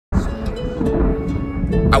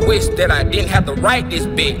I wish that I didn't have to write this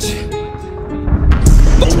bitch.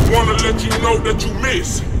 But we wanna let you know that you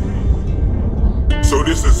miss. So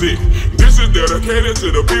this is it. This is dedicated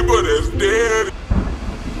to the people that's dead.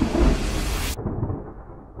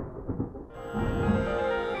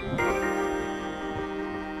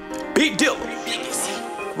 Big deal.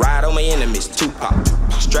 Ride on my enemies, Tupac.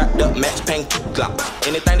 Strapped up, match paying 2 Glock.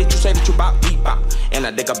 Anything that you say that you bout, beat bop. And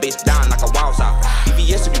I dig a bitch down like a wall sock.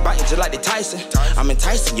 EVS to be biting just like the Tyson. I'm in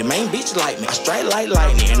Tyson, your main bitch like me. I strike like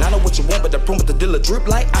lightning. And I know what you want, but the prune with the dealer drip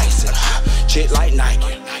like icing. Shit like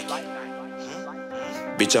Nike.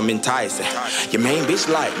 Bitch, I'm in Tyson. Your main bitch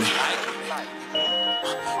like me.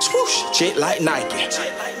 Swoosh, shit like Nike.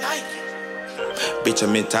 Bitch,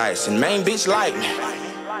 I'm in Tyson. Main bitch like me.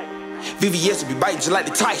 VVS be biting just like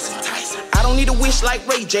the Tyson. I don't need a wish like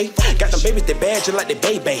Ray J. Got them babies that bad just like the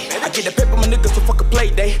baby. I get the paper, my niggas to fuck a play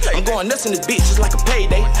day. I'm going nuts in this bitch just like a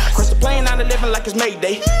payday. Cross the plane 9/11 like it's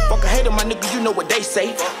Mayday. Fuck a hater, my niggas, you know what they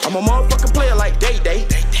say. I'm a motherfucking player like Day Day.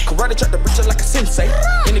 Karate chop the bitch like a sensei.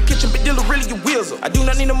 In the kitchen, big dealer, really you wheels. I do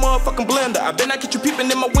not need a motherfucking blender. I bet not get you peeping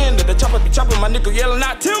in my window. The chopper be chopping, my nigga yelling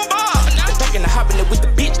out timber. They thinking of hopping it with the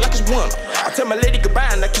bitch like it's winter. I tell my lady goodbye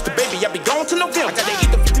and I kiss the baby. I be gone to November. I got that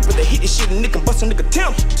either for people that hit this shit and nigga bust a nigga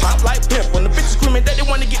temp. Top like pimp. When the bitches screaming that they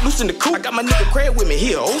wanna get loose in the coop. I got my nigga Craig with me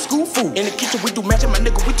here, old school food. In the kitchen we do matching, my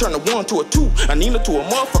nigga, we turn a 1 to a 2. I need her to a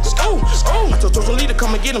motherfucker. Oh, I told Social Leader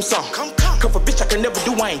come and get him some. Come for bitch I can never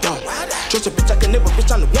do, I ain't done. Trust a bitch I can never,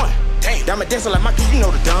 bitch I'm the one. Damn, diamond dancing like Michael, you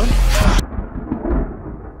know the done.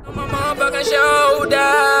 On my motherfucking shoulder.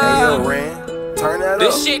 Hey yo, Ren, turn that up.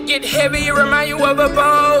 This shit get heavy, it remind you of a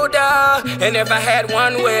boulder. And if I had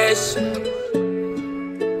one wish,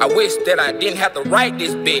 I wish that I didn't have to write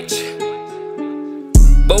this bitch.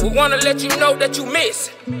 But we wanna let you know that you miss.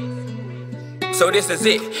 So this is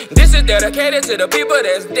it. This is dedicated to the people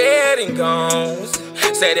that's dead and gone.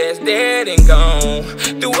 Say that's dead and gone.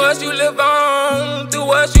 Through us you live on.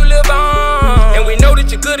 Through us you live on. And we know that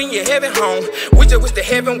you're good in your heaven home. We just wish the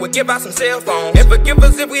heaven would give out some cell phones. And forgive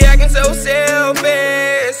us if we acting so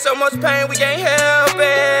selfish. So much pain we can't help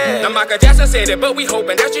it. Now Michael Jackson said it, but we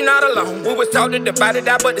hoping that you're not alone. We was taught that the body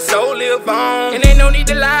die, but the soul live on. And ain't no need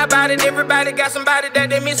to lie about it. Everybody got somebody that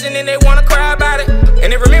they missing and they wanna cry about it.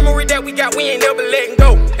 And every memory that we got, we ain't never letting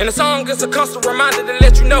go. And the song is a constant reminder to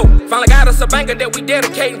let you know. Finally got us a banger that we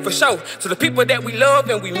dedicating for sure. To the people that we love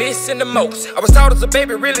and we missing the most. I was taught as a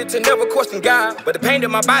baby really to never question God. But the pain that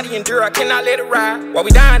my body endure, I cannot let it ride. While we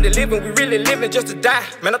dying to live and we really living just to die.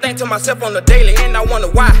 Man, I think to myself on the daily and I wonder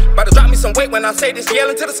why. About to drop me some weight when I say this,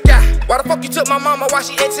 yelling to the sky. Why the fuck you took my mama, why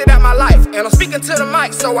she exited out my life? And I'm speaking to the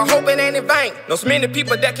mic, so I hope it ain't in vain. Know so many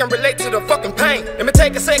people that can relate to the fucking pain. Let me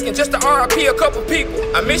take a second just to RIP a couple people.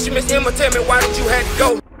 I miss you, Miss Emma, tell me why did you have to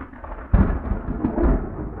go?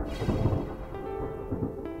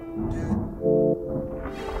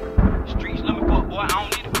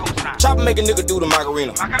 Chopper make a nigga do the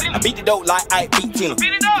Macarina. I beat the dope like I beat Tina.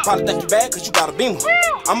 You probably think you bad cause you got a beamer.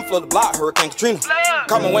 I'ma flood the block, Hurricane Katrina.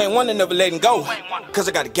 Call me Wayne one and never let him go. Cause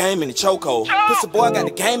I got the game in the chokehold. Pussy boy, I got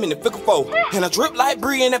the game in the fickle fold. And I drip like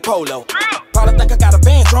Bree in that polo. Probably think I got a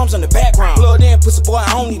band, drums in the background. Plugged in, pussy boy,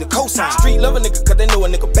 I don't need a cosign. Street love a nigga cause they know a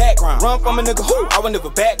nigga background. Run from a nigga who, I would never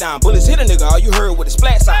back down. Bullets hit a nigga, all you heard with a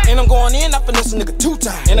splat sign. And I'm going in, I finesse a nigga 2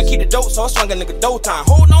 times. And I keep the dope, so I swung a nigga dough time.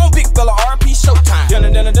 Hold on, big fella, RP showtime.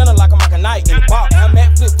 Dinner like a Macarina in the pop. I'm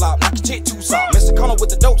at flip flop, knock your chick 2 soft. Mr. Connor with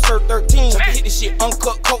the dope, serve 13. I can hit this shit,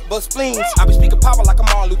 uncut coke, bust spleens. I be speaking power like I'm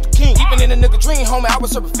Martin Luther King. Even in a nigga dream, homie, I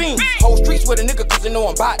was serving fiends. Whole streets with a nigga cause they know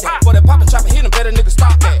I'm about that. For that poppin' chopper hit him, better nigga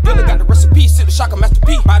stop that. Billy got the recipe, sit the shocker, Master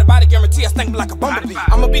P. Body guarantee, I stink like a bumblebee.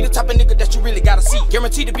 I'ma be the type of nigga that you really gotta see.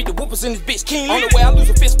 Guaranteed to beat the whoopers in this bitch king. On the way I lose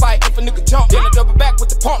a fist fight if a nigga jump. Then I double back with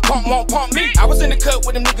the pump, won't pump me. I was in the cut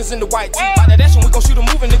with them niggas in the white tee. By that action, we gon' shoot a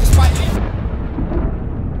moving niggas fight.